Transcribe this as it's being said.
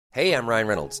Hey, I'm Ryan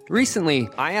Reynolds. Recently,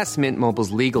 I asked Mint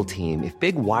Mobile's legal team if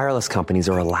big wireless companies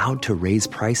are allowed to raise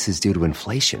prices due to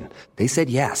inflation. They said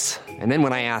yes. And then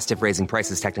when I asked if raising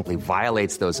prices technically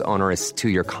violates those onerous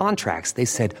two-year contracts, they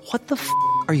said, "What the f***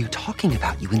 are you talking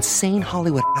about, you insane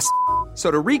Hollywood ass?" So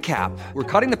to recap, we're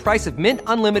cutting the price of Mint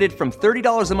Unlimited from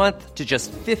 $30 a month to just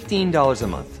 $15 a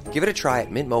month. Give it a try at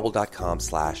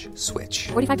mintmobile.com/switch.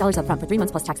 $45 up front for 3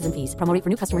 months plus taxes and fees. Promo rate for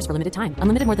new customers for limited time.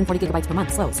 Unlimited more than 40 gigabytes per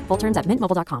month. Slows full terms at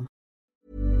mintmobile.com.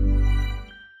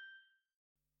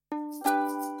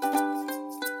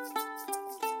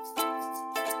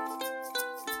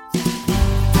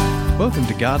 Welcome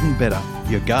to Garden Better,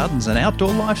 your gardens and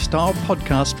outdoor lifestyle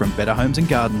podcast from Better Homes and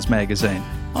Gardens magazine.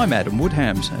 I'm Adam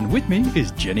Woodhams, and with me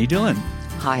is Jenny Dillon.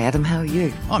 Hi Adam, how are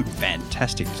you? I'm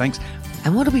fantastic, thanks.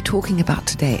 And what are we talking about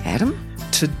today, Adam?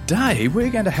 Today we're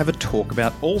going to have a talk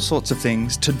about all sorts of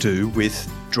things to do with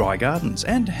dry gardens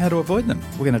and how to avoid them.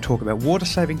 We're going to talk about water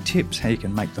saving tips, how you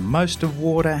can make the most of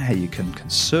water, how you can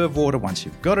conserve water once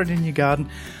you've got it in your garden.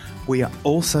 We are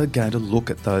also going to look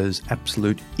at those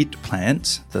absolute it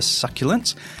plants, the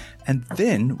succulents, and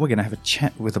then we're going to have a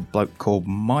chat with a bloke called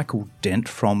Michael Dent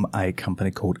from a company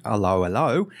called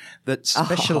Aloe that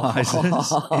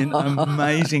specialises in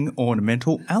amazing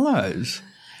ornamental aloes.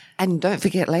 And don't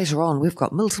forget, later on, we've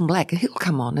got Milton Black. He'll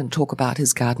come on and talk about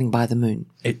his gardening by the moon.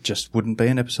 It just wouldn't be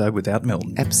an episode without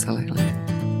Milton. Absolutely.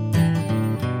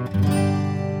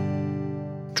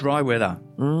 Dry weather.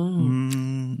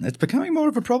 It's becoming more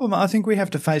of a problem. I think we have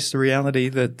to face the reality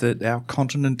that our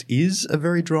continent is a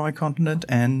very dry continent,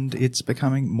 and it's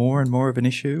becoming more and more of an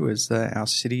issue as our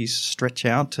cities stretch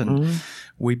out and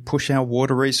we push our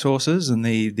water resources, and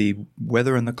the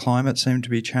weather and the climate seem to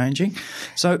be changing.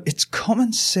 So it's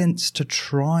common sense to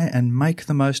try and make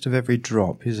the most of every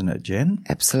drop, isn't it, Jen?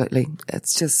 Absolutely.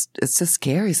 It's just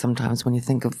scary sometimes when you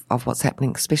think of what's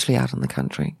happening, especially out in the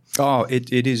country. Oh,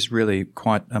 it is really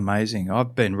quite amazing.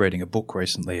 I've been reading a book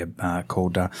recently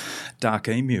called Dark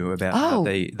Emu about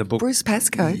the book. Bruce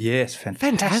Pascoe. Yes,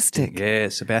 fantastic.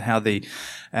 Yes, about how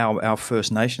our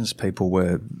First Nations people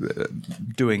were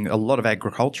doing a lot of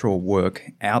agricultural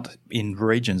work out in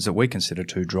regions that we consider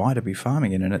too dry to be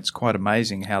farming in, and it's quite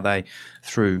amazing how they,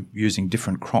 through using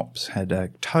different crops, had a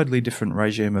totally different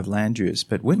regime of land use.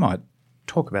 But we might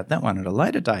talk about that one at a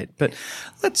later date. But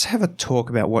let's have a talk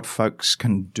about what folks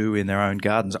can do in their own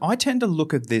gardens. I tend to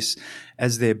look at this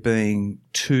as there being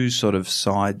two sort of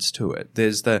sides to it.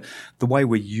 There's the way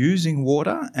we're using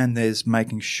water, and there's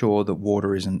making sure that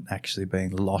water isn't actually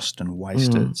being lost and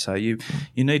wasted. So you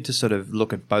need to sort of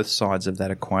look at both sides of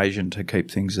that equation to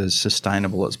keep things as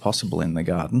sustainable as possible in the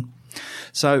garden.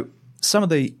 So some of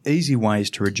the easy ways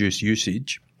to reduce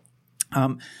usage.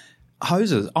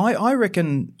 Hoses. I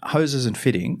reckon hoses and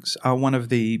fittings are one of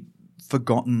the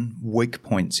forgotten weak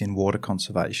points in water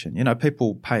conservation. You know,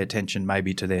 people pay attention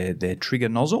maybe to their trigger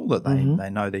nozzle that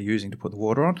they know they're using to put the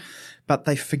water on, but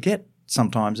they forget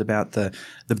sometimes about the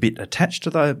bit attached to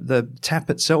the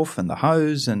tap itself and the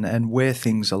hose and where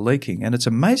things are leaking. And it's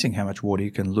amazing how much water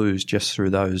you can lose just through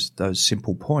those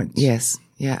simple points. Yes.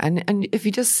 Yeah. And if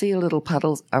you just see a little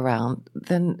puddle around,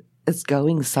 then it's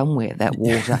going somewhere, that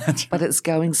water, but it's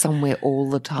going somewhere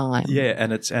all the time. Yeah,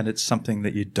 and it's something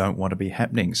that you don't want to be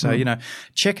happening. So,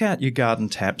 check out your garden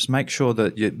taps. Make sure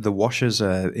that the washers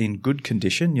are in good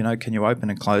condition. You know, can you open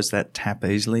and close that tap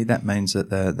easily? That means that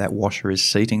that washer is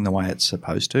seating the way it's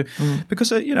supposed to.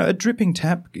 Because, a dripping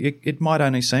tap, it might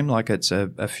only seem like it's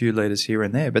a few litres here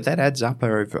and there, but that adds up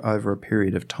over a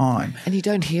period of time. And you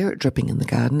don't hear it dripping in the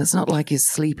garden. It's not like you're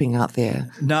sleeping out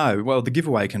there. No. Well, the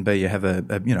giveaway can be you have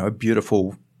a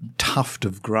beautiful tuft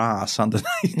of grass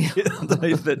underneath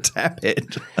the tap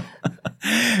head.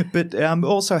 But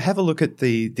also have a look at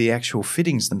the actual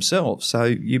fittings themselves. So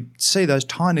you see those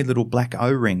tiny little black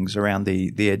O-rings around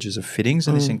the edges of fittings,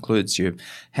 and this includes your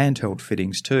handheld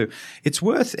fittings too. It's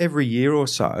worth every year or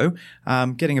so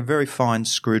getting a very fine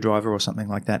screwdriver or something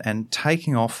like that and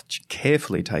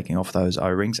carefully taking off those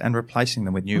O-rings and replacing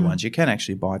them with new ones. You can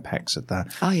actually buy packs at the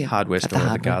hardware store or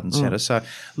the garden centre. So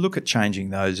look at changing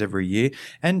those every year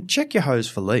and check your hose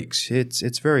for leaks.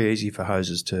 It's very easy for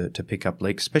hoses to pick up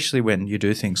leaks, especially when you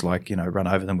do things like, run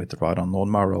over them with the ride-on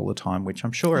lawnmower all the time, which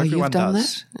I'm sure everyone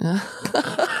does. That?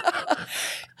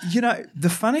 The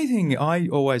funny thing, I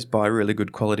always buy really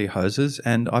good quality hoses,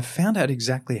 and I've found out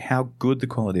exactly how good the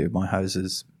quality of my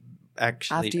hoses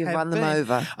actually after you've run them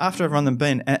over. After I've run them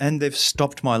been, and they've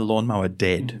stopped my lawnmower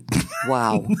dead.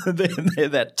 Wow. they're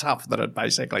that tough that it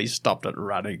basically stopped it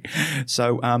running.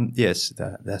 So, yes,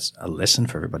 that's a lesson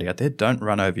for everybody out there. Don't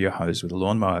run over your hose with a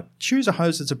lawnmower. Choose a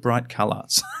hose that's a bright colour.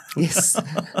 Yes.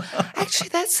 Actually,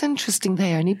 that's interesting.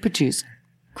 They only produce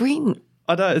green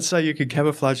I know. So you can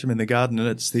camouflage them in the garden,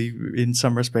 and in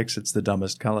some respects, it's the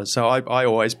dumbest colour. So I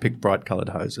always pick bright coloured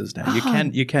hoses now.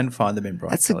 You can find them in bright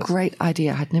colours. That's a great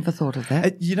idea. I'd never thought of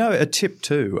that. A tip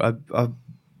too.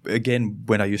 Again,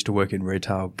 when I used to work in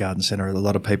retail garden centre, a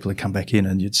lot of people would come back in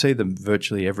and you'd see them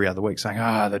virtually every other week saying,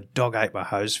 the dog ate my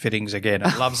hose fittings again.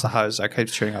 It loves the hose. I keep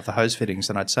chewing off the hose fittings.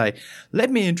 And I'd say,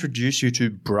 let me introduce you to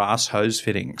brass hose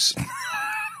fittings.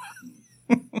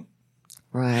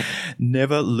 Right.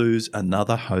 Never lose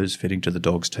another hose fitting to the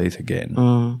dog's teeth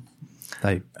again.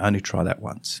 They only try that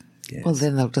once. Yes. Well,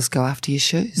 then they'll just go after your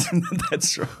shoes.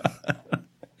 That's right.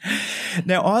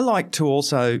 Now, I like to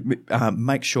also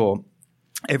make sure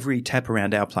every tap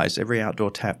around our place, every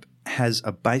outdoor tap, has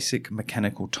a basic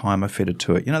mechanical timer fitted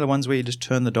to it. You know, the ones where you just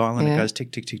turn the dial and it goes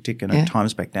tick, tick, tick, tick, and it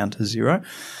times back down to 0.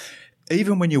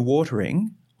 Even when you're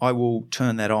watering, I will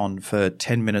turn that on for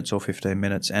 10 minutes or 15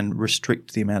 minutes and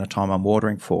restrict the amount of time I'm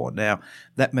watering for. Now,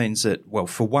 that means that, well,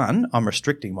 for one, I'm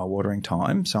restricting my watering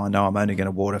time, so I know I'm only going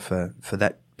to water for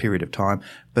that period of time.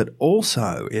 But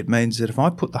also it means that if I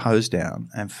put the hose down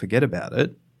and forget about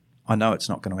it, I know it's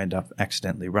not going to end up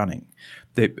accidentally running.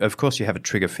 Of course, you have a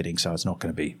trigger fitting, so it's not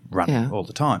going to be running all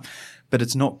the time. But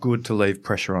it's not good to leave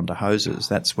pressure onto hoses.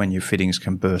 That's when your fittings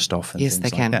can burst off and things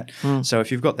like that. So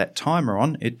if you've got that timer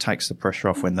on, it takes the pressure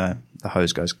off when the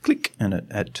hose goes click and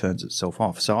it turns itself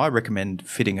off. So I recommend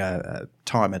fitting a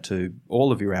timer to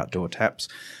all of your outdoor taps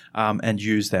and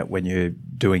use that when you're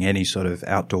doing any sort of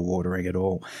outdoor watering at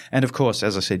all. And, of course,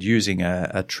 as I said, using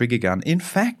a trigger gun, in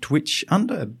fact, which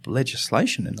under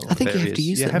legislation in a lot of areas,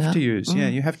 you have to use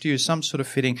you have to use some sort of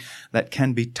fitting that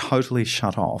can be totally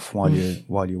shut off while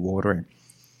you're watering.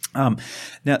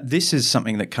 Now, this is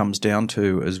something that comes down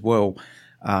to as well.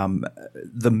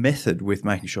 The method with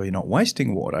making sure you're not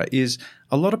wasting water is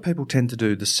a lot of people tend to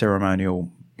do the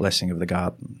ceremonial blessing of the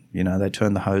garden. You know, they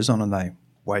turn the hose on and they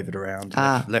wave it around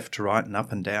left to right and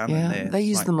up and down. Yeah, and they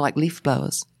use them like leaf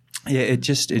blowers. Yeah, it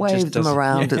just wave them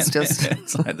around. Yeah, it's just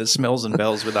it's like the smells and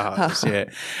bells with the hose. Yeah,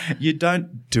 you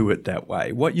don't do it that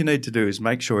way. What you need to do is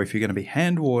make sure if you're going to be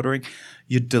hand watering,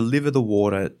 you deliver the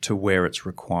water to where it's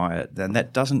required. And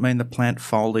that doesn't mean the plant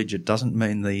foliage. It doesn't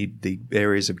mean the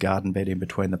areas of garden bed in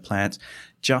between the plants.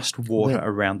 Just water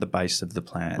around the base of the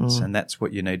plants, and that's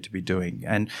what you need to be doing.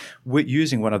 And we're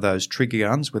using one of those trigger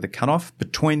guns with a cutoff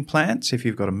between plants. If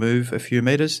you've got to move a few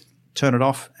metres, turn it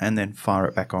off and then fire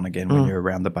it back on again when you're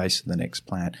around the base of the next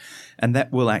plant. And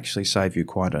that will actually save you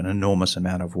quite an enormous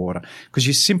amount of water because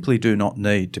you simply do not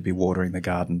need to be watering the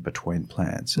garden between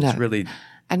plants. It's really...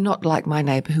 And not like my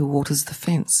neighbour who waters the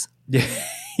fence. Yeah.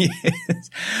 Yes.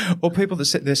 Or people that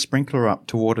set their sprinkler up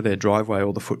to water their driveway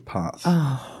or the footpath.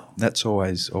 Oh. That's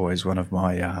always one of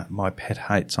my my pet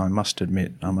hates, I must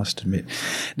admit.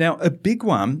 Now, a big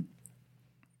one,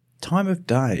 time of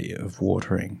day of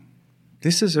watering.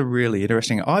 This is a really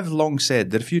interesting. I've long said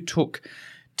that if you took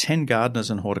 10 gardeners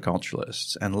and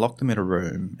horticulturalists and locked them in a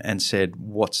room and said,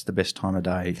 what's the best time of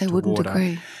day they to wouldn't water,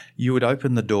 agree. You would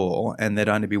open the door and there'd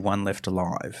only be one left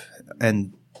alive.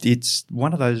 And it's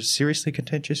one of those seriously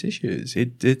contentious issues.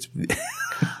 It's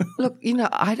Look, you know,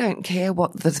 I don't care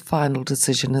what the final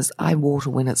decision is. I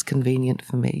water when it's convenient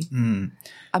for me.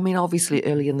 I mean, obviously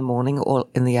early in the morning or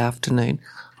in the afternoon.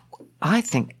 I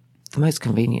think the most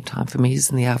convenient time for me is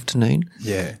in the afternoon,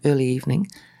 early evening,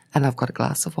 and I've got a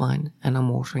glass of wine and I'm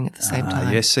watering at the same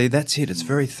time. Yes, see, that's it. It's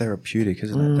very therapeutic,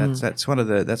 isn't it? That's one of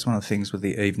the things with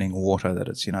the evening water, that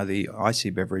it's, you know, the icy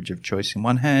beverage of choice in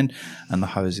one hand and the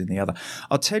hose in the other.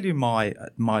 I'll tell you my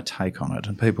take on it,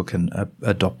 and people can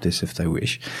adopt this if they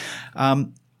wish.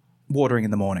 Watering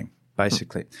in the morning,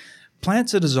 basically.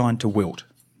 Plants are designed to wilt.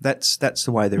 That's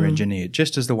the way they're engineered,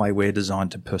 just as the way we're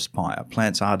designed to perspire.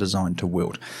 Plants are designed to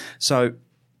wilt. So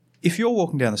if you're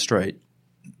walking down the street,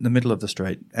 the middle of the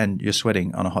street, and you're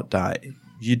sweating on a hot day,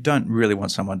 you don't really want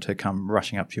someone to come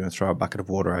rushing up to you and throw a bucket of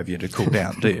water over you to cool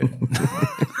down, do you?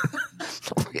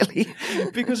 Not really.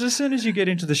 Because as soon as you get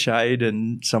into the shade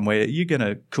and somewhere, you're going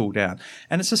to cool down.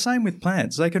 And it's the same with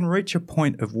plants. They can reach a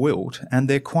point of wilt and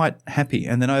they're quite happy,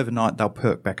 and then overnight they'll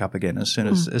perk back up again as soon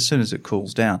as it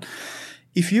cools down.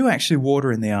 If you actually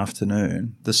water in the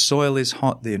afternoon, the soil is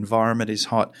hot, the environment is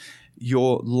hot,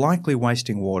 you're likely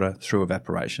wasting water through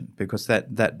evaporation because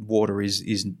that water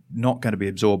is not going to be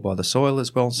absorbed by the soil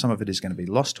as well. Some of it is going to be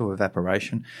lost to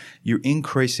evaporation. You're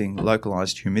increasing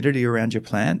localized humidity around your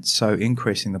plant, so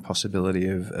increasing the possibility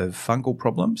of fungal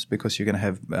problems because you're going to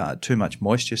have too much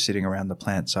moisture sitting around the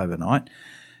plants overnight.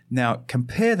 Now,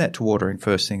 compare that to watering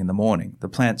first thing in the morning. The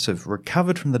plants have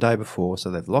recovered from the day before, so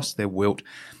they've lost their wilt.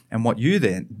 And what you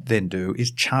then do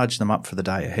is charge them up for the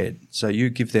day ahead. So you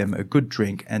give them a good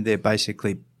drink and they're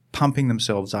basically pumping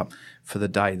themselves up for the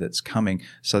day that's coming,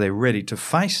 so they're ready to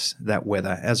face that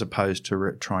weather as opposed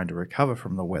to trying to recover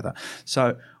from the weather.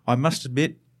 So I must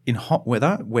admit, in hot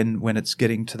weather, when it's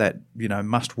getting to that,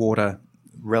 must water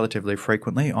relatively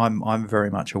frequently, I'm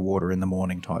very much a water in the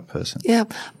morning type person. Yeah,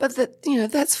 but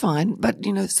that's fine. But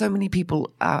so many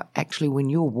people are actually, when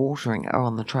you're watering, are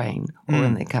on the train or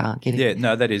in their car getting. Yeah,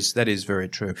 no, that is very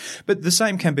true. But the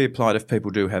same can be applied if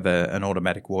people do have an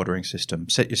automatic watering system.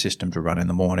 Set your system to run in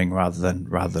the morning rather than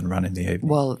run in the evening.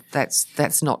 Well,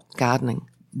 that's not gardening.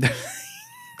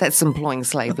 That's employing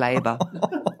slave labour.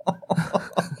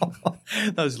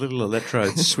 Those little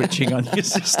electrodes switching on your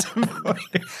system.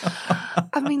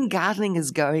 I mean, gardening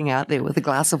is going out there with a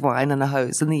glass of wine and a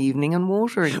hose in the evening and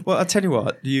watering. Well, I'll tell you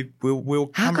what, we'll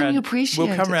come How can around. you appreciate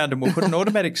We'll come it? around and we'll put an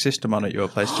automatic system on at your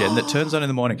place, Jen, that turns on in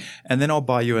the morning, and then I'll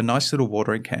buy you a nice little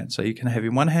watering can. So you can have,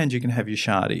 in one hand you can have your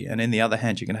Shardy, and in the other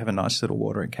hand you can have a nice little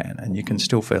watering can, and you can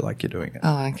still feel like you're doing it.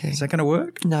 Oh, okay. Is that going to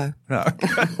work? No. No.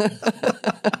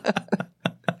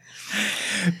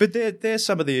 But there's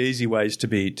some of the easy ways to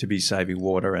be saving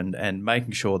water and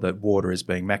making sure that water is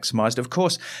being maximised. Of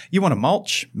course, you want to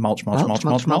mulch. Mulch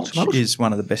is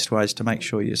one of the best ways to make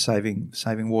sure you're saving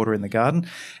water in the garden.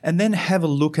 And then have a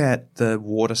look at the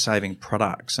water saving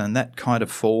products, and that kind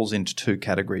of falls into two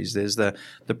categories. There's the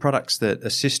products that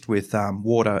assist with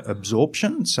water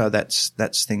absorption. So that's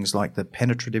things like the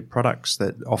penetrative products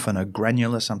that often are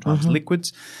granular, sometimes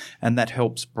liquids, and that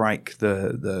helps break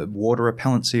the water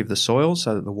repellency of the soil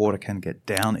so that the water can get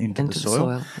down into the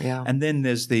soil. Yeah. And then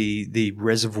there's the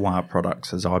reservoir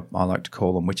products, as I like to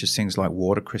call them, which is things like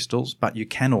water crystals. But you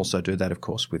can also do that, of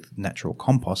course, with natural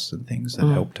composts and things that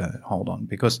help to hold on,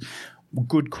 because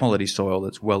good quality soil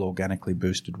that's well organically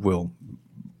boosted will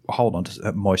hold on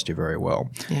to moisture very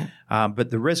well. Yeah.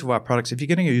 But the reservoir products, if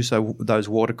you're going to use those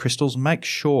water crystals, make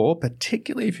sure,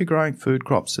 particularly if you're growing food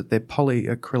crops, that they're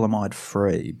polyacrylamide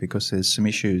free, because there's some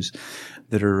issues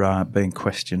that are being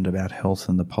questioned about health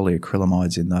and the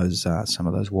polyacrylamides in those some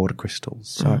of those water crystals.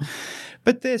 So,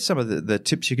 but there's some of the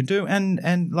tips you can do,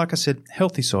 and like I said,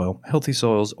 healthy soil. Healthy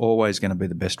soil is always going to be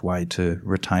the best way to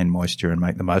retain moisture and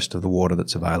make the most of the water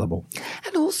that's available.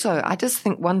 And also, I just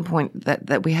think one point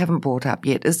that we haven't brought up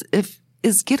yet is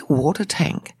get a water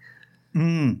tank. I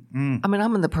mean,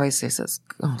 I'm in the process.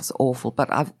 It's awful, but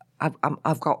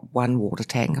I've got one water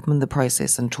tank. I'm in the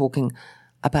process and talking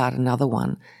about another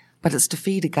one, but it's to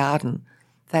feed a garden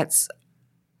that's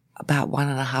about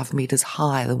 1.5 meters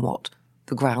higher than what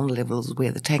the ground level is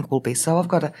where the tank will be. So I've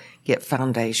got to get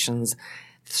foundations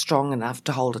strong enough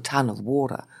to hold a ton of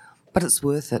water, but it's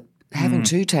worth it. Having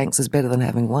two tanks is better than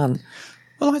having one.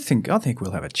 Well, I think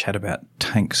we'll have a chat about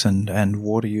tanks and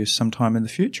water use sometime in the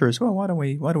future as well. Why don't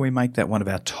we make that one of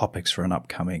our topics for an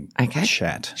upcoming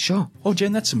chat? Sure. Well,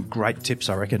 Jen, that's some great tips,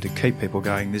 I reckon, to keep people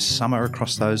going this summer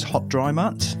across those hot, dry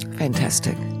months.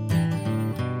 Fantastic.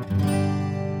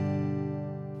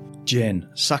 Jen,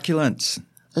 succulents.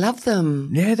 Love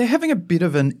them. Yeah, they're having a bit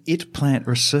of an it plant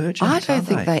resurgence. I don't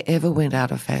think they ever went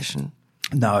out of fashion.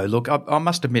 No, look, I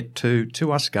must admit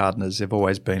to us gardeners, they've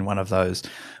always been one of those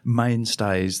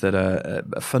mainstays that are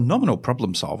a phenomenal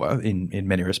problem solver in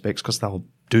many respects, because they'll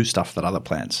do stuff that other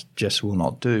plants just will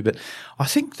not do. But I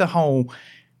think the whole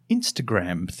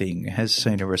Instagram thing has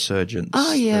seen a resurgence of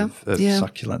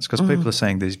succulents, because people are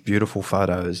seeing these beautiful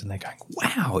photos and they're going,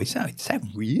 wow, is that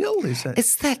real?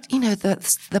 It's that,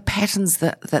 the patterns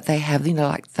that they have,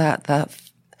 like the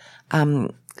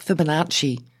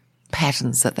Fibonacci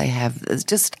patterns that they have is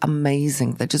just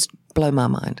amazing. They just blow my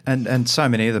mind. And so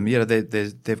many of them,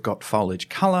 they've got foliage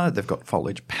colour, they've got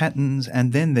foliage patterns,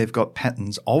 and then they've got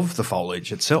patterns of the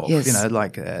foliage itself. Yes.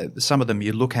 Some of them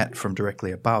you look at from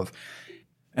directly above.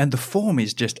 And the form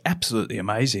is just absolutely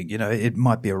amazing. It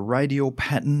might be a radial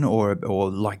pattern or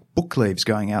like book leaves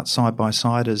going out side by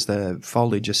side as the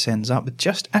foliage ascends up. It's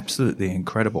just absolutely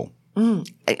incredible. And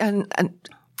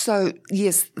so,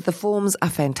 yes, the forms are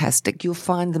fantastic. You'll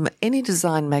find them at any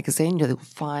design magazine. You'll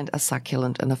find a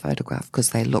succulent in a photograph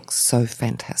because they look so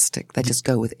fantastic. They just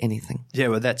go with anything. Yeah,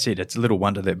 well, that's it. It's a little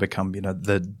wonder they've become,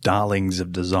 the darlings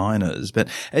of designers. But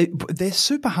they're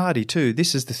super hardy too.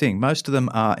 This is the thing. Most of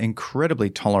them are incredibly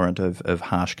tolerant of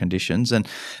harsh conditions, and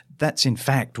that's in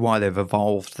fact why they've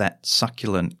evolved that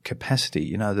succulent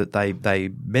capacity,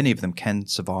 that many of them can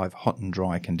survive hot and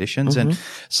dry conditions. And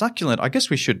succulent, I guess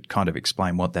we should kind of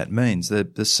explain what that means.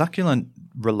 The succulent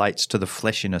relates to the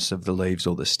fleshiness of the leaves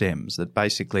or the stems, that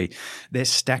basically they're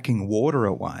stacking water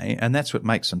away, and that's what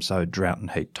makes them so drought and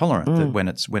heat tolerant, that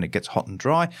when it gets hot and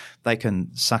dry, they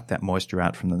can suck that moisture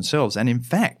out from themselves. And in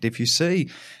fact, if you see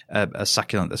a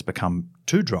succulent that's become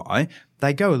too dry,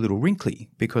 they go a little wrinkly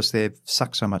because they've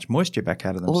sucked so much moisture back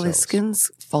out of themselves. All their skin's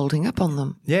folding up on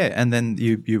them. Yeah, and then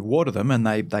you water them and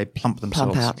they plump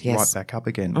themselves out, yes. right back up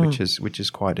again, which is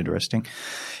quite interesting.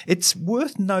 It's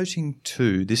worth noting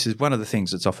too, this is one of the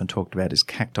things that's often talked about is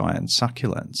cacti and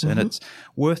succulents, and it's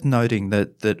worth noting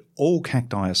that all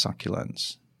cacti are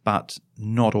succulents, but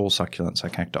not all succulents are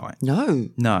cacti. No,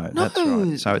 that's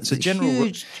right. So it's a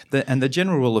general and the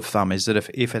general rule of thumb is that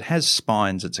if it has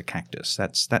spines, it's a cactus.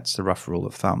 That's the rough rule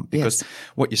of thumb. Because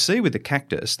what you see with the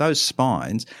cactus, those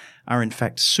spines are in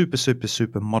fact super, super,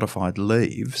 super modified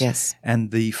leaves. Yes.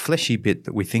 And the fleshy bit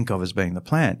that we think of as being the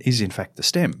plant is in fact the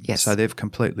stem. Yes. So they've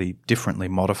completely differently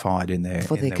modified in their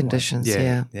conditions.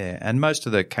 Yeah. And most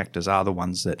of the cactus are the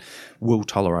ones that will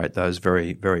tolerate those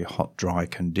very, very hot, dry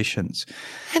conditions.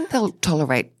 And they'll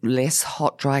tolerate less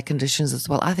hot, dry conditions as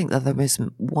well. I think they're the most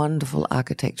wonderful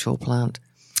architectural plant.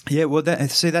 Yeah, well,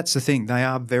 that's the thing. They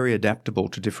are very adaptable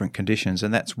to different conditions,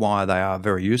 and that's why they are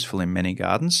very useful in many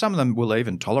gardens. Some of them will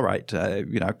even tolerate,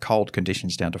 cold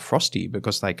conditions down to frosty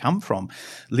because they come from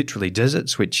literally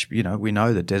deserts, which, we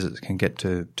know that deserts can get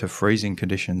to freezing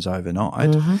conditions overnight.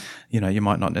 Mm-hmm. You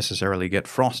might not necessarily get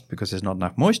frost because there's not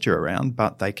enough moisture around,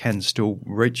 but they can still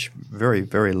reach very,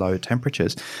 very low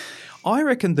temperatures. I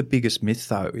reckon the biggest myth,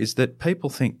 though, is that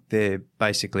people think they're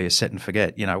basically a set and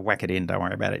forget, whack it in, don't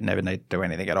worry about it, never need to do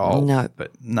anything at all. No.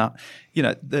 But no,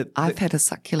 I've had a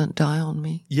succulent die on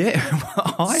me. Yeah,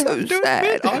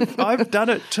 I've done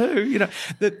it too.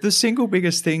 The single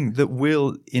biggest thing that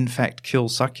will, in fact, kill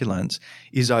succulents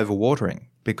is overwatering.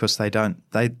 Because they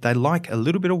like a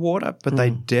little bit of water, but they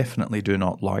definitely do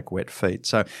not like wet feet.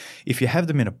 So if you have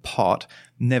them in a pot,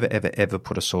 never, ever, ever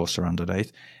put a saucer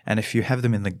underneath. And if you have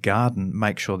them in the garden,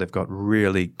 make sure they've got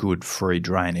really good free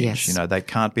drainage. Yes. They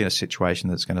can't be in a situation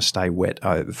that's going to stay wet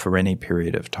for any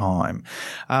period of time.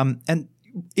 And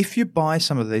if you buy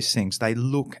some of these things, they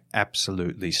look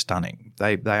absolutely stunning.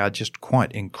 They are just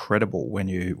quite incredible when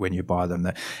you buy them.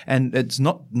 And it's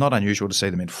not unusual to see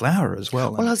them in flower as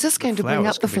well. Well, I was just going to bring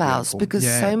up the flowers because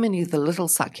so many of the little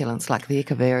succulents like the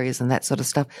echeverias and that sort of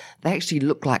stuff, they actually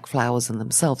look like flowers in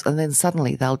themselves, and then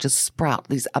suddenly they'll just sprout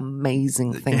these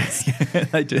amazing things.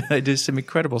 They do some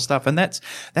incredible stuff, and that's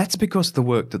because of the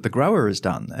work that the grower has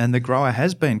done, and the grower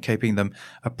has been keeping them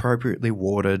appropriately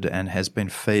watered and has been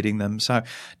feeding them. So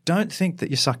don't think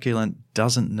that your succulent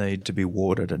doesn't need to be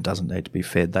watered and doesn't need to be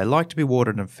fed. They like to be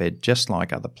watered and fed just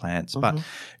like other plants. But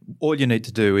all you need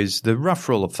to do is the rough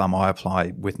rule of thumb I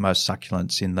apply with most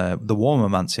succulents in the warmer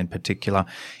months in particular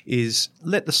is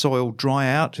let the soil dry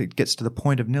out. It gets to the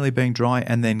point of nearly being dry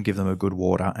and then give them a good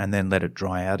water and then let it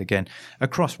dry out again.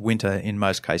 Across winter, in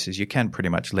most cases, you can pretty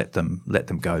much let them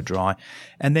go dry.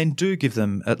 And then do give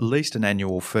them at least an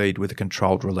annual feed with a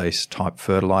controlled release type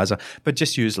fertilizer, but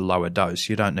just use a lower dose.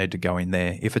 You don't need to go in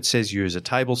there. If it says use a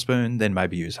tablespoon, then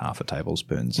maybe use half a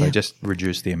tablespoon. So just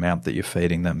reduce the amount that you're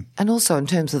feeding them. And also in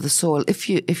terms of the soil, if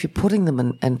you're putting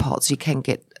them in pots, you can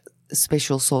get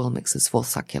special soil mixes for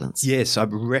succulents. Yes, I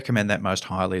recommend that most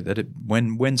highly, that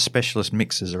when specialist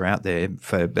mixes are out there,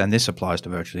 and this applies to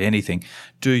virtually anything,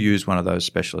 do use one of those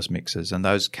specialist mixes. And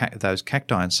those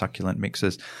cacti and succulent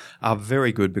mixes are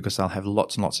very good because they'll have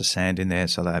lots and lots of sand in there,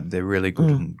 so they're really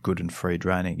good and free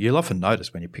draining. You'll often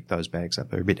notice when you pick those bags up,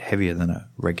 they're a bit heavier than a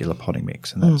regular potting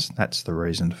mix, and that's the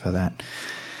reason for that.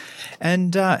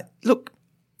 And look,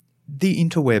 the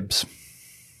interwebs,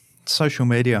 social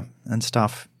media and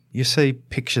stuff, you see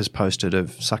pictures posted of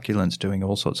succulents doing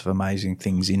all sorts of amazing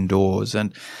things indoors.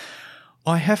 And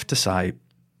I have to say,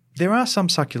 there are some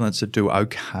succulents that do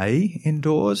okay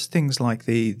indoors, things like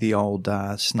the old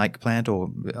snake plant, or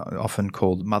often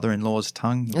called mother-in-law's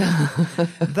tongue.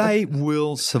 They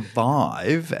will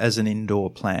survive as an indoor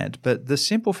plant, but the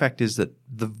simple fact is that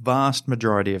the vast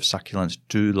majority of succulents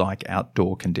do like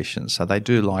outdoor conditions. So they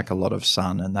do like a lot of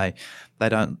sun, and they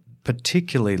don't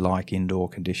particularly like indoor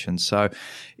conditions. So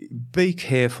be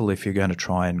careful if you're going to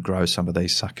try and grow some of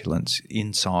these succulents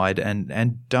inside,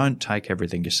 and don't take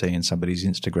everything you see in somebody's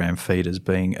Instagram feed as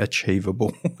being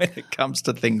achievable when it comes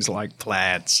to things like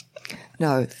plants.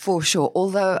 No, for sure.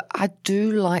 Although I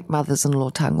do like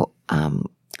mother's-in-law tongue.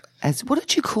 What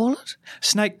did you call it?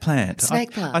 Snake plant.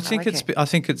 Snake plant. I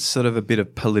think it's sort of a bit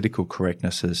of political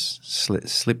correctness has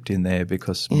slipped in there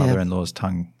because mother-in-law's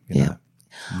tongue, you know.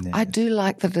 I do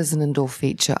like that as an indoor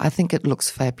feature. I think it looks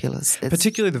fabulous.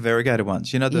 Particularly the variegated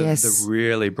ones. You know, Yes. the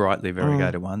really brightly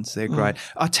variegated ones. They're great.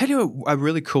 I'll tell you a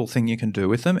really cool thing you can do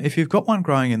with them. If you've got one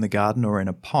growing in the garden or in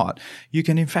a pot, you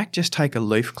can in fact just take a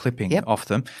leaf clipping off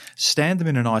them, stand them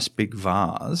in a nice big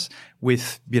vase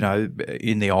with, you know,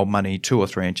 in the old money, 2 or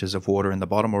 3 inches of water in the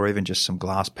bottom, or even just some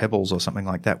glass pebbles or something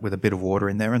like that with a bit of water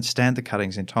in there, and stand the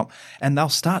cuttings in top, and they'll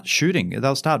start shooting.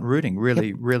 They'll start rooting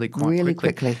really quite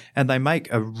quickly. And they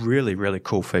make a really, really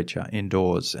cool feature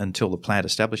indoors until the plant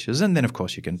establishes. And then, of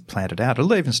course, you can plant it out.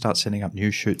 It'll even start sending up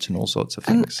new shoots and all sorts of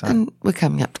things. And we're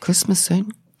coming up to Christmas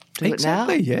soon. Do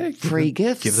exactly, it now. Yeah. Free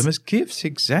gifts. Give them as gifts,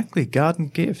 exactly. Garden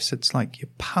gifts. It's like you're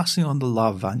passing on the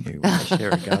love, aren't you, when you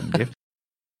share a garden gift?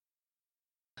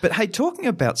 But hey, talking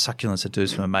about succulents that do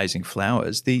some amazing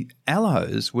flowers, the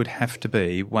aloes would have to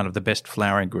be one of the best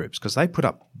flowering groups because they put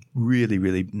up really,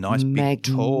 really nice, big,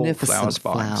 tall flower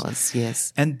spikes. Flowers,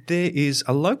 yes. And there is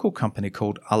a local company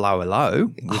called Alo Alo,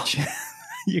 which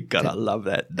you gotta love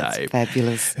that name. That's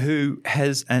fabulous. Who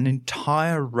has an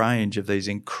entire range of these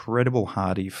incredible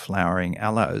hardy flowering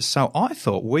aloes. So I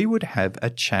thought we would have a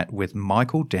chat with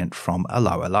Michael Dent from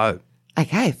Alo Alo.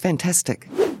 Okay, fantastic.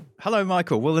 Hello,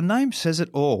 Michael. Well, the name says it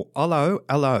all. Alo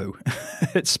Alo.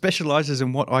 It specialises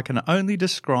in what I can only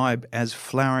describe as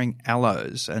flowering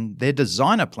aloes, and they're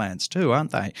designer plants too,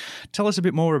 aren't they? Tell us a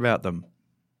bit more about them.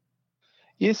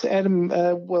 Yes, Adam.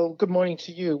 Well, good morning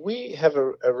to you. We have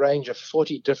a range of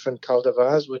 40 different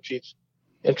cultivars which we've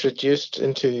introduced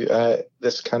into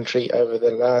this country over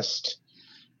the last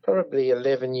probably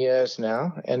 11 years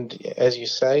now. And as you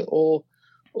say, all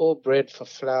bred for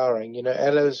flowering. You know,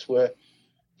 aloes were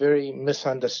very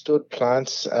misunderstood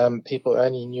plants. People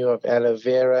only knew of aloe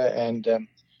vera, and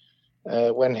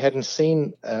one hadn't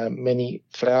seen many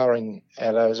flowering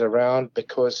aloes around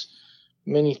because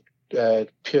many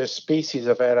pure species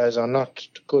of aloes are not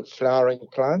good flowering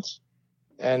plants.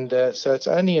 And so it's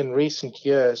only in recent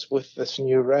years with this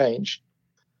new range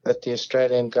that the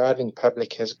Australian gardening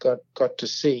public has got to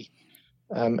see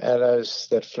aloes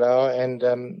that flower and,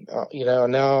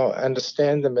 now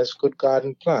understand them as good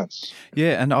garden plants.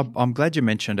 Yeah, and I'm glad you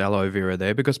mentioned aloe vera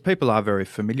there because people are very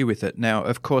familiar with it. Now,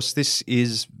 of course, this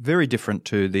is very different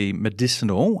to the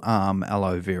medicinal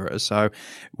aloe vera. So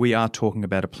we are talking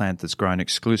about a plant that's grown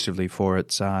exclusively for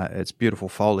its beautiful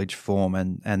foliage form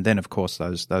and then, of course,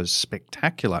 those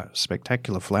spectacular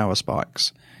flower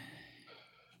spikes.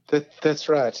 That's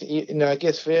right. You know, I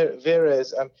guess vera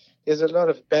is... there's a lot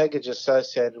of baggage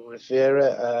associated with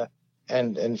vera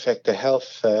and, in fact, the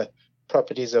health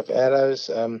properties of aloes.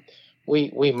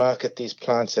 We market these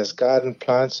plants as garden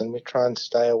plants, and we try and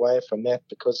stay away from that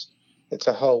because it's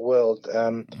a whole world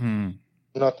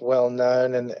not well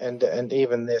known, and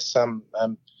even there's some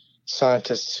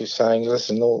scientists who are saying,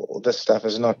 listen, all this stuff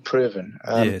is not proven.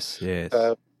 Yes.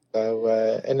 So,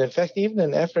 and in fact, even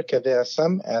in Africa, there are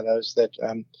some aloes that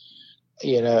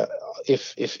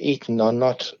if eaten are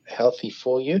not healthy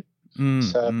for you.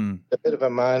 A bit of a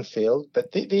minefield,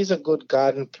 but these are good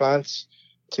garden plants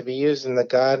to be used in the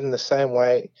garden the same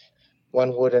way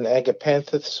one would an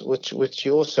agapanthus, which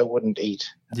you also wouldn't eat.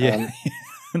 Yeah.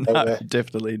 No,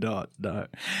 definitely not. No.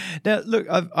 Now, look,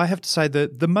 I have to say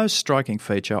that the most striking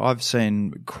feature, I've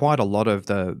seen quite a lot of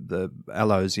the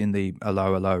aloes in the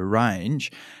Alo Alo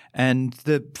range, and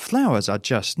the flowers are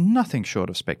just nothing short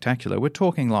of spectacular. We're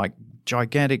talking like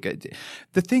gigantic.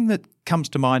 The thing that comes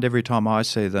to mind every time I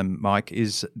see them, Mike,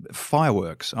 is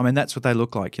fireworks. I mean, that's what they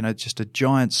look like, just a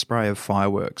giant spray of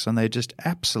fireworks, and they're just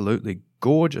absolutely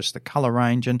gorgeous, the colour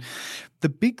range. And the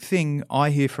big thing I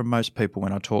hear from most people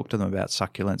when I talk to them about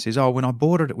succulents is, when I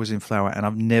bought it was in flower and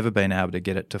I've never been able to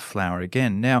get it to flower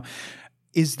again. Now,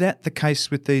 is that the case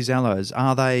with these aloes?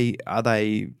 Are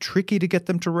they tricky to get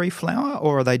them to reflower,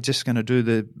 or are they just going to do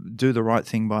the right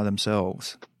thing by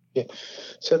themselves? Yeah.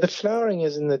 So the flowering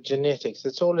is in the genetics.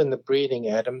 It's all in the breeding,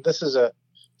 Adam. This is a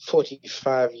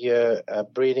 45-year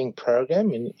breeding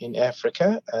program in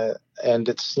Africa, and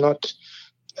it's not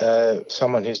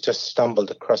someone who's just stumbled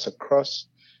across a cross.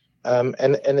 And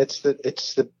it's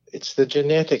the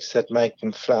genetics that make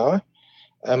them flower.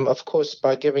 Of course,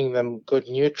 by giving them good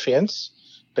nutrients,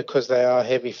 because they are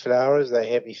heavy flowers, they're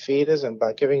heavy feeders, and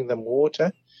by giving them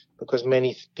water, because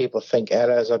many people think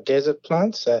aloes are desert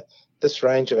plants. This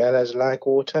range of aloes like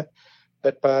water,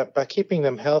 but by keeping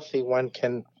them healthy, one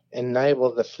can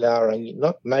enable the flowering,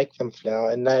 not make them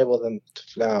flower, enable them to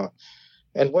flower.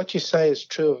 And what you say is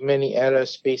true of many aloe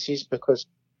species, because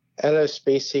aloe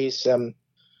species are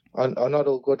not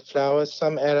all good flowers.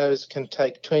 Some aloes can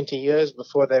take 20 years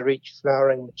before they reach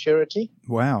flowering maturity.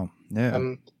 Wow,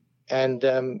 yeah. and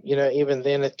even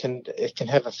then it can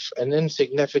have an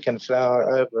insignificant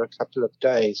flower over a couple of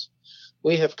days.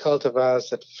 We have cultivars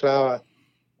that flower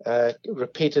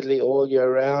repeatedly all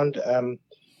year round.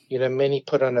 Many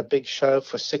put on a big show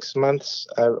for 6 months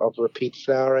of repeat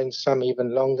flowering, some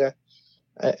even longer,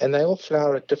 and they all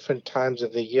flower at different times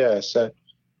of the year. So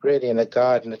really in a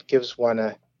garden, it gives one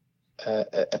a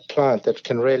plant that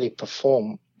can really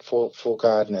perform for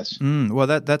gardeners. Well,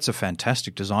 that's a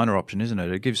fantastic designer option, isn't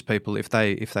it? It gives people, if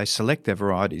they select their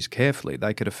varieties carefully,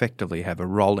 they could effectively have a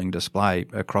rolling display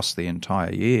across the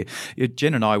entire year.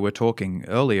 Jen and I were talking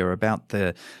earlier about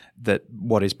that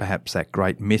what is perhaps that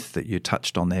great myth that you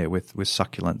touched on there with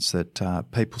succulents,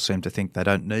 that people seem to think they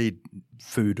don't need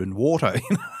food and water,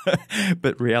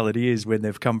 but reality is when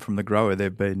they've come from the grower,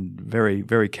 they've been very,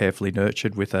 very carefully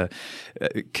nurtured,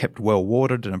 kept well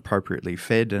watered and appropriately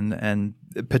fed, and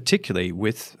particularly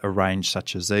with a range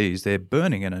such as these, they're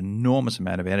burning an enormous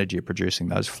amount of energy producing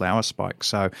those flower spikes.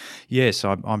 So yes,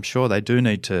 I'm sure they do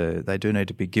need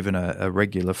to be given a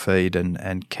regular feed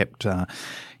and kept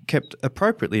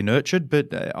appropriately nurtured,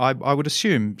 but I would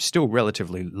assume still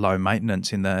relatively low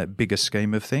maintenance in the bigger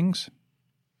scheme of things.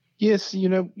 Yes, they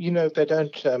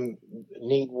don't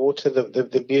need water.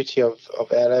 The beauty of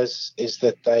aloes is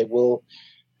that they will,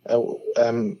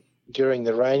 during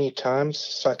the rainy times,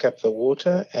 suck up the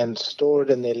water and store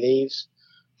it in their leaves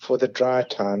for the dry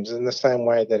times, in the same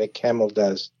way that a camel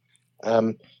does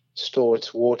store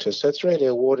its water. So it's really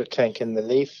a water tank in the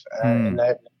leaf.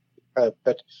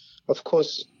 But of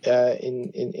course,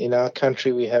 in our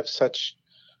country, we have such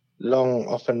long,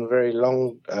 often very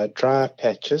long dry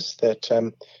patches that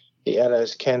the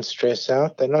aloes can stress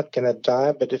out. They're not going to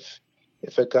die, but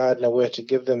if a gardener were to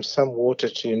give them some water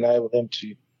to enable them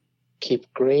to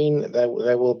keep green, they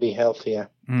will be healthier.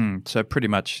 So pretty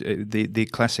much the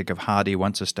classic of hardy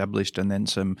once established, and then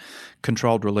some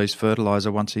controlled release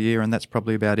fertilizer once a year, and that's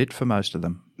probably about it for most of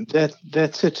them.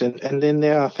 That's it. And then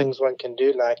there are things one can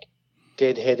do, like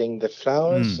deadheading the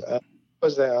flowers.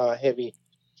 Because they are heavy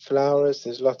flowers,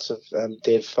 there's lots of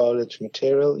dead foliage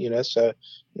material, so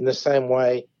in the same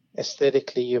way,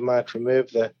 aesthetically, you might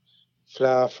remove the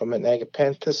flower from an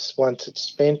agapanthus once it's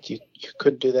spent. You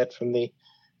could do that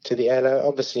to the aloe,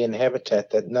 obviously in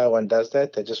habitat that no one does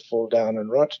that. They just fall down and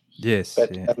rot. Yes.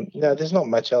 But no, there's not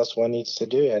much else one needs to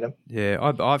do, Adam. Yeah,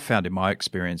 I've found in my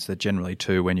experience that generally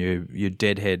too, when you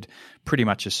deadhead pretty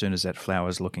much as soon as that flower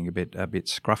is looking a bit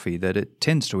scruffy, that it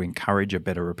tends to encourage a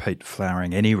better repeat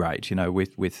flowering at any rate.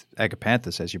 With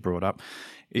agapanthus, as you brought up.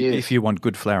 Yes. If you want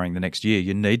good flowering the next year,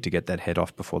 you need to get that head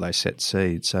off before they set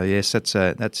seed. So yes,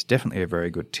 that's definitely a very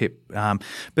good tip.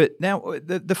 But now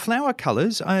the flower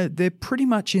colours, they're pretty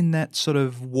much in that sort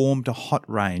of warm to hot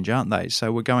range, aren't they?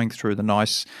 So we're going through the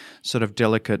nice sort of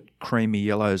delicate creamy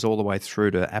yellows all the way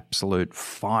through to absolute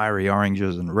fiery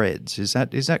oranges and reds. Is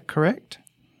that correct?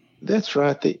 That's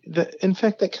right. In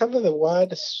fact, they cover the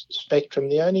widest spectrum.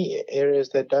 The only areas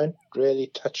they don't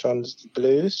really touch on is the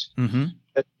blues. Mm-hmm.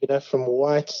 But, from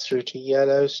whites through to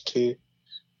yellows to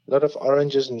a lot of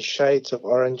oranges and shades of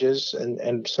oranges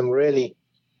and some really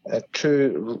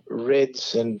true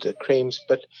reds and creams,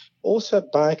 but also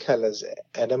bicolors,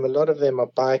 Adam. A lot of them are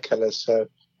bicolors, so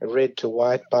red to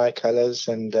white bicolors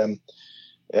and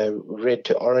red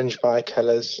to orange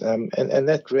bicolors, and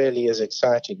that really is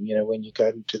exciting. When you go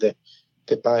into the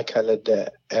bicolored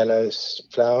aloes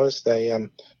flowers,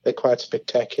 they're quite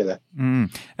spectacular. And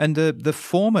the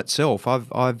form itself,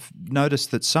 I've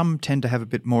noticed that some tend to have a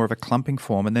bit more of a clumping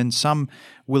form, and then some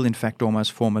will in fact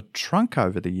almost form a trunk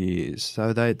over the years.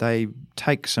 So they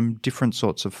take some different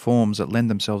sorts of forms that lend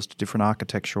themselves to different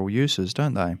architectural uses,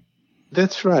 don't they?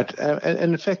 That's right.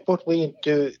 And in fact, what we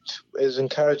do is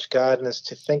encourage gardeners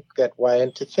to think that way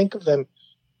and to think of them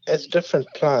as different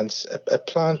plants. A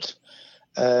plant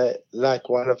like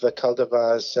one of the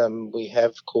cultivars we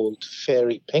have called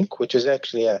Fairy Pink, which is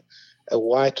actually a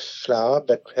white flower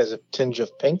but has a tinge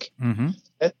of pink. Mm-hmm.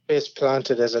 That's best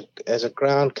planted as a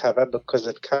ground cover because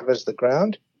it covers the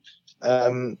ground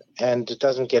and it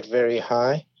doesn't get very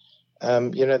high.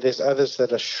 There's others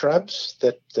that are shrubs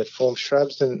that form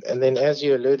shrubs, and then as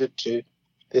you alluded to,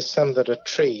 there's some that are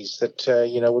trees that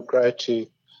would grow to,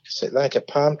 like a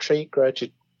palm tree, grow to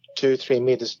 2-3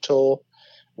 meters tall,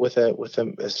 with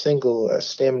a single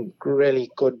stem, really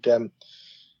good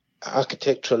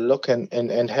architectural look,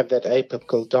 and have that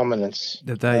apical dominance.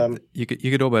 You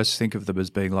could almost think of them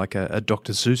as being like a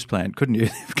Dr. Seuss plant, couldn't you?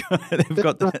 They've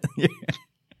got that. Yeah.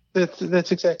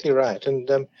 That's exactly right,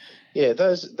 and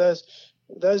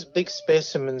those big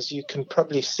specimens, you can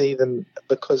probably see them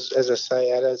because, as I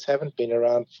say, aloes haven't been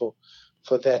around for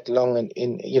that long,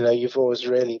 and you've always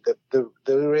really the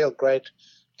real great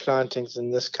plantings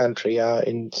in this country are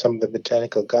in some of the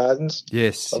botanical gardens.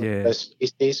 Yes, of yeah. those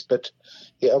species, but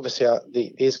obviously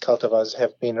these cultivars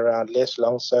have been around less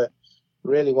long, so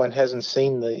really one hasn't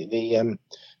seen the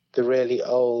really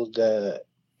old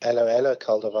aloe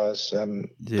cultivars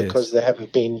because they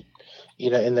haven't been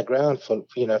in the ground for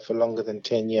longer than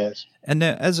 10 years. And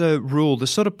now, as a rule, the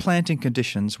sort of planting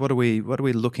conditions, what are we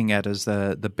looking at as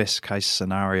the best case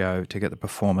scenario to get the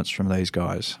performance from these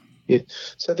guys? Yeah.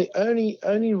 So the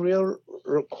only real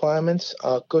requirements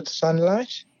are good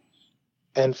sunlight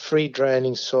and free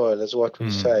draining soil, is what we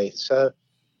say. So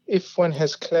if one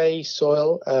has clay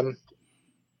soil,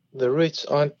 the roots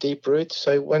aren't deep roots,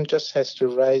 so one just has to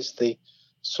raise the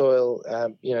soil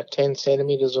 10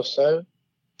 centimeters or so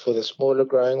for the smaller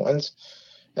growing ones,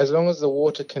 as long as the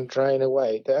water can drain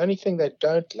away. The only thing they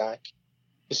don't like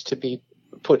is to be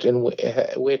put in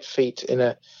wet feet in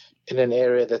an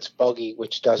area that's boggy,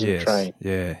 which doesn't drain.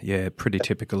 Yeah, pretty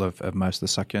typical of most of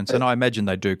the succulents. And I imagine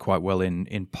they do quite well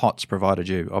in pots, provided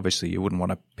you wouldn't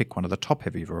want to pick one of the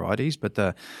top-heavy varieties, but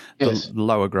the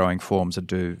lower growing forms that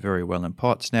do very well in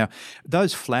pots. Now,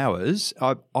 those flowers,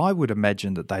 I would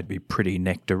imagine that they'd be pretty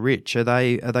nectar-rich. Are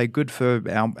they good for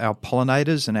our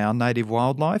pollinators and our native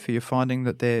wildlife? Are you finding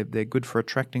that they're good for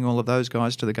attracting all of those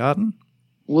guys to the garden?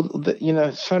 Well,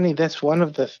 funny, that's one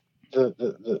of the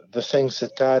things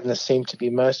that gardeners seem to be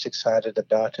most excited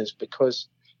about, is because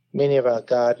many of our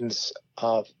gardens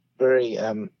are very,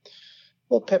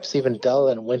 perhaps even dull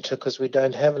in winter because we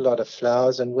don't have a lot of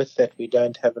flowers, and with that we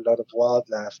don't have a lot of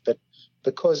wildlife. But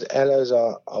because aloes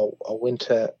are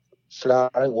winter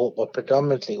flowering, or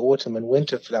predominantly autumn and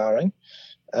winter flowering,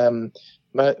 certainly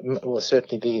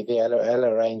the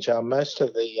aloe range are, most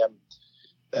of the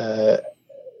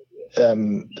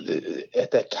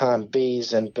at that time,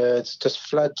 bees and birds just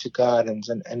flood to gardens,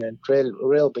 and it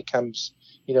real becomes,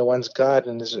 one's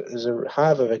garden is a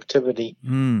hive of activity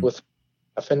with,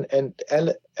 and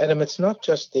Adam, it's not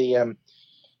just the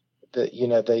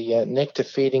nectar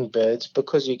feeding birds,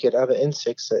 because you get other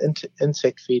insects. The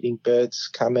insect feeding birds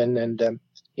come in, and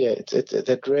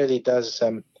it really does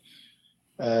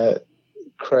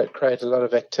create a lot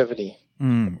of activity.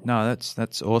 No,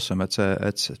 that's awesome. It's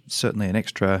certainly an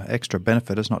extra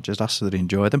benefit. It's not just us that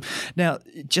enjoy them. Now,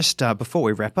 just before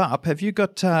we wrap up, have you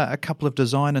got a couple of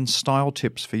design and style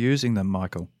tips for using them,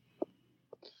 Michael?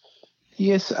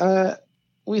 Yes,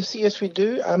 we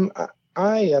do.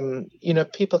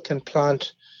 People can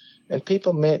plant, and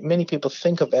many people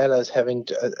think of aloes having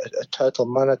a total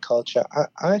monoculture. I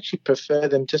actually prefer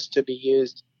them just to be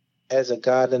used as a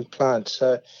garden plant.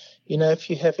 So, if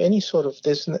you have any sort of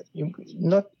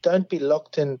don't be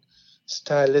locked in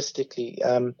stylistically.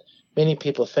 Many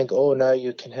people think, oh no,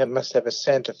 you must have a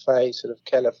Santa Fe sort of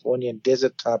Californian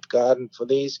desert type garden for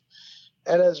these.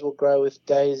 Aloes will grow with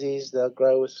daisies. They'll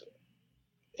grow with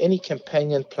any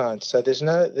companion plant. So there's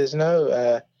no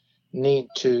need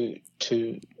to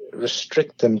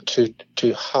restrict them to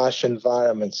harsh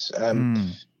environments.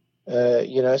 So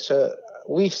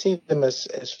we see them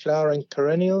as flowering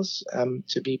perennials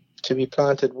to be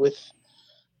planted with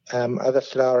other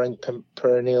flowering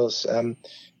perennials.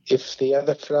 If the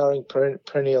other flowering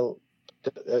perennial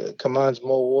commands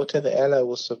more water, the aloe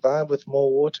will survive with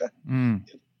more water.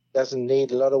 If it doesn't need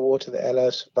a lot of water, the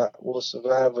aloe will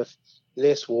survive with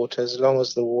less water, as long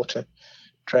as the water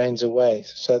drains away.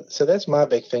 So that's my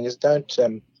big thing, is don't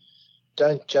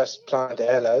just plant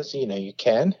aloes. You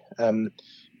can,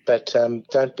 but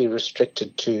don't be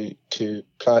restricted to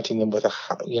planting them with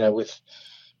with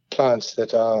plants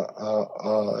that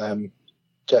are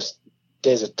just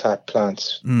desert type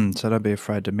plants. So don't be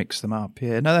afraid to mix them up.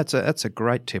 Yeah, no, that's a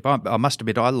great tip. I must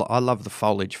admit, I love the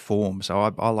foliage form,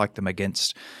 so I like them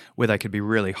against where they could be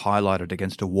really highlighted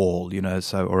against a wall,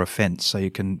 or a fence, so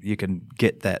you can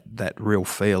get that real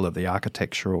feel of the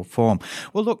architectural form.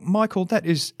 Well, look, Michael, that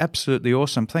is absolutely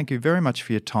awesome. Thank you very much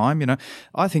for your time.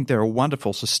 I think they're a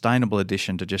wonderful, sustainable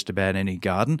addition to just about any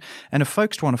garden. And if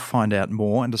folks want to find out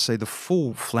more and to see the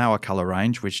full flower colour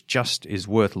range, which just is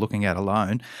worth looking at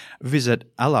alone, visit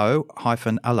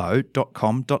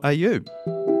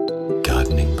aloe-aloe.com.au.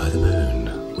 Gardening by the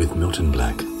Moon with Milton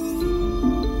Black.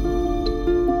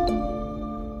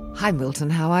 Hi, Milton.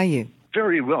 How are you?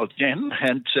 Very well, Jen.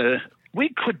 And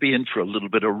we could be in for a little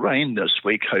bit of rain this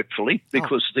week, hopefully,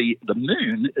 because the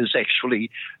moon is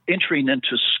actually entering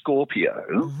into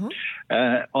Scorpio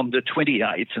on the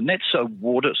 28th, and that's a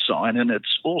water sign, and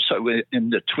it's also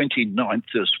in the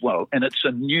 29th as well, and it's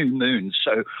a new moon.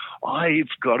 So I've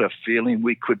got a feeling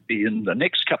we could be, in the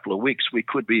next couple of weeks, we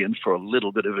could be in for a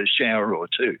little bit of a shower or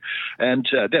two, and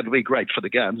that'll be great for the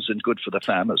gardens and good for the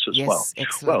farmers as well.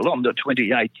 Excellent. Well, on the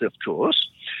 28th, of course,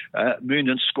 moon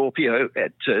in Scorpio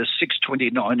at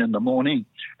 6:29 in the morning,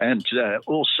 and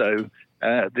also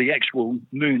the actual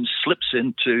moon slips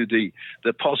into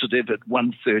the positive at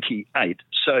 1:38.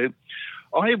 So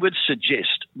I would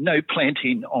suggest no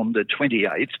planting on the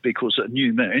 28th because of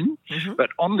new moon, but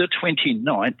on the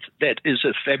 29th, that is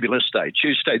a fabulous day,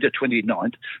 Tuesday the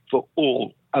 29th, for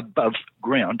all above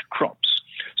ground crops.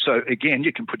 So again,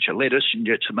 you can put your lettuce and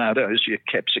your tomatoes, your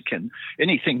capsicum,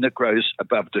 anything that grows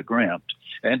above the ground.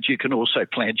 And you can also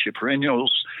plant your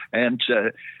perennials and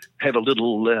have a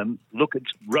little look at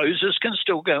roses can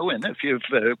still go in if you've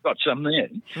got some there,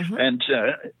 and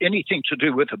anything to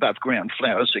do with above ground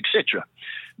flowers, etc.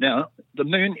 Now, the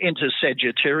moon enters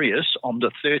Sagittarius on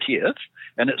the 30th,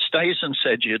 and it stays in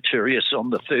Sagittarius on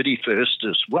the 31st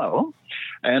as well.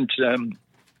 And,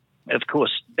 of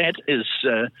course, that is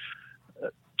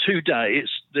 2 days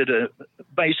that are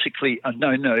basically a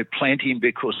no-no planting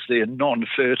because they're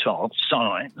non-fertile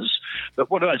signs.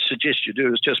 But what I'd suggest you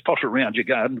do is just pot around your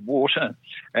garden, water,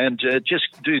 and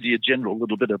just do the general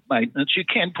little bit of maintenance. You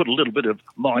can put a little bit of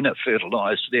minor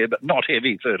fertiliser there, but not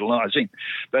heavy fertilising,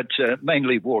 but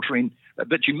mainly watering.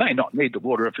 But you may not need the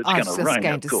water if it's going to rain, of course. I was just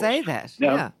going to say that,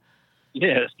 now,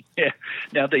 yeah.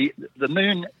 Now, the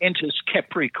moon enters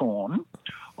Capricorn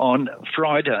on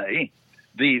Friday,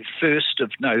 the 1st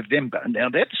of November. Now,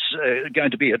 that's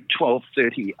going to be at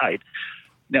 12:38.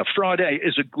 Now, Friday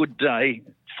is a good day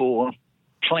for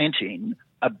planting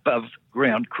above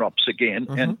ground crops again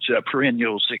and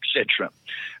perennials, etc.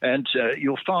 And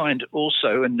you'll find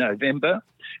also in November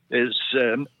is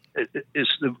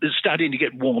starting to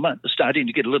get warmer, starting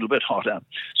to get a little bit hotter.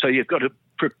 So you've got to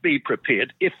be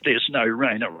prepared, if there's no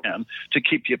rain around, to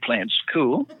keep your plants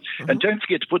cool. And don't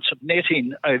forget to put some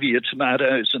netting over your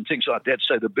tomatoes and things like that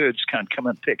so the birds can't come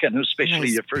and pick, and especially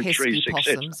your fruit trees,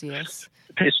 etc. Yes.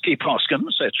 Pesky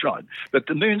possums, that's right. But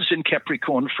the moon's in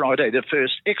Capricorn Friday the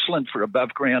 1st, excellent for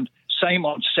above ground. Same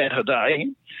on Saturday.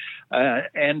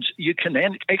 And you can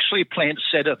actually plant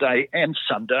Saturday and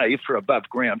Sunday for above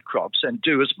ground crops and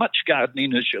do as much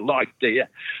gardening as you like there,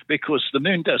 because the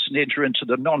moon doesn't enter into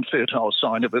the non-fertile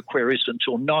sign of Aquarius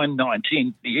until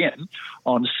 9:19 p.m.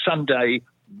 on Sunday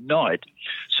night.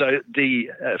 So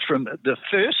from the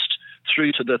 1st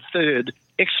through to the 3rd,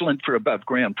 excellent for above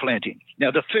ground planting. Now,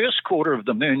 the first quarter of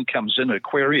the moon comes in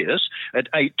Aquarius at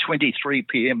 8:23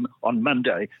 p.m. on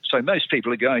Monday. So most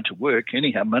people are going to work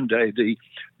anyhow, Monday the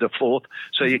 4th.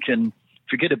 So you can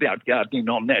forget about gardening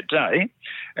on that day.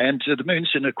 And the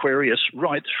moon's in Aquarius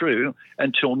right through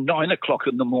until 9 o'clock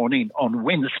in the morning on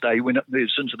Wednesday, when it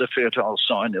moves into the fertile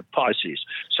sign of Pisces.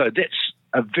 So that's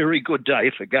a very good day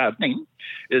for gardening,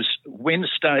 is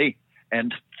Wednesday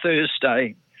and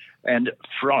Thursday and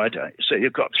Friday. So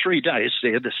you've got 3 days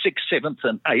there, the 6th, 7th,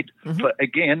 and 8th, for,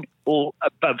 again, all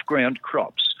above-ground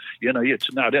crops. You know, your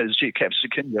tomatoes, your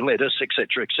capsicum, your lettuce,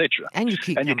 etc., etc. And your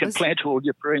cucumbers. And you can plant all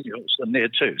your perennials in there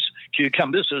too.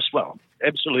 Cucumbers as well,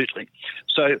 absolutely.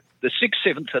 So the 6th,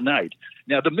 7th, and 8th.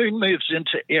 Now, the moon moves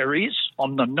into Aries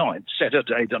on the 9th,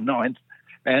 Saturday the 9th,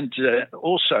 and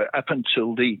also up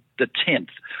until the 10th.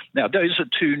 Now, those are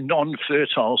 2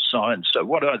 non-fertile signs. So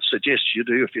what I'd suggest you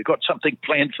do, if you've got something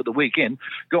planned for the weekend,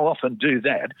 go off and do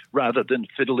that rather than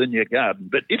fiddle in your garden.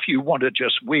 But if you want to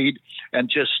just weed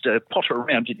and just pot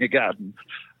around in your garden,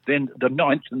 then the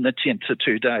 9th and the 10th are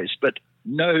 2 days. But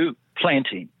no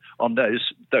planting on those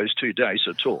 2 days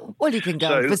at all. Well, you can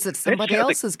go and visit somebody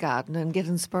else's garden and get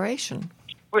inspiration.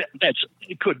 Well,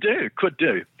 could do.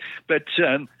 But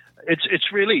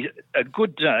it's really a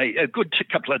good day, a good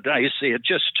couple of days there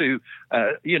just to,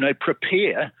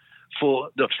 prepare for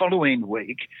the following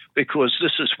week, because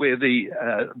this is where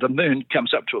the moon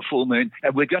comes up to a full moon,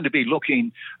 and we're going to be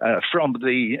looking from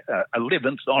the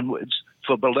 11th onwards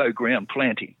for below ground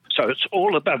planting. So it's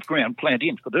all above ground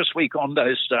planting for this week on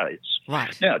those days.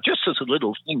 Right. Now, just as a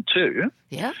little thing too,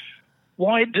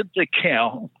 why did the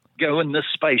cow go in the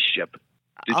spaceship?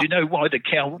 Did you know why the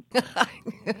cow?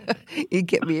 You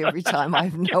get me every time. I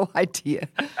have no idea.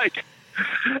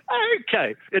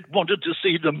 Okay. It wanted to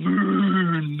see the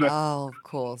moon. Oh, of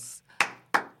course.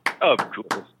 Of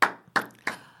course.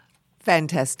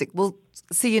 Fantastic. We'll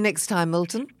see you next time,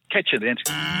 Milton. Catch you then.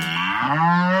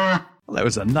 Well, that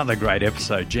was another great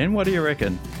episode, Jen. What do you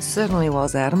reckon? Certainly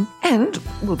was, Adam. And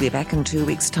we'll be back in 2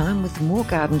 weeks' time with more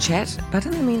garden chat. But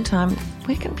in the meantime,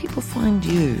 where can people find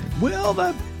you? Well,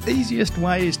 the easiest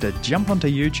way is to jump onto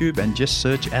YouTube and just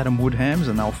search Adam Woodhams,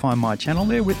 and they'll find my channel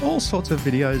there with all sorts of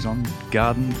videos on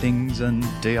garden things and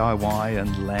DIY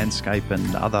and landscape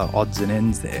and other odds and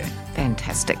ends there.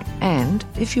 Fantastic. And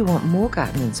if you want more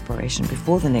garden inspiration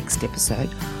before the next episode,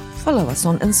 follow us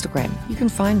on Instagram. You can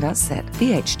find us at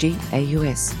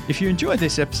BHGAUS. If you enjoyed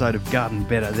this episode of Garden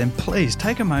Better, then please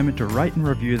take a moment to rate and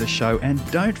review the show, and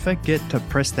don't forget to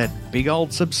press that big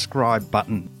old subscribe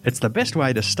button. It's the best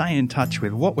way to stay in touch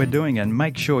with what we're doing and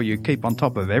make sure you keep on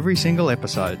top of every single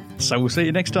episode. So we'll see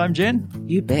you next time, Jen.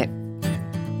 You bet.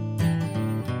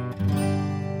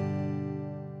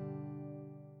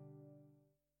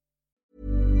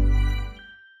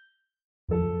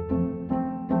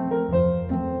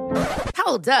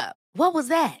 Hold up. What was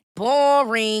that?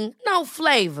 Boring. No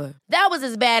flavor. That was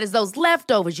as bad as those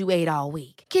leftovers you ate all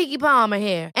week. Keke Palmer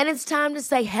here, and it's time to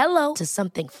say hello to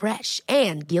something fresh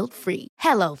and guilt-free.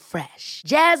 Hello Fresh.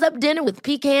 Jazz up dinner with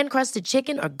pecan-crusted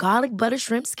chicken or garlic butter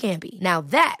shrimp scampi. Now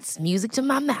that's music to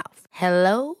my mouth.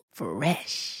 Hello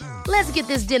Fresh. Let's get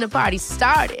this dinner party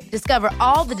started. Discover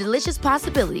all the delicious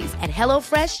possibilities at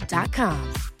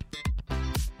HelloFresh.com.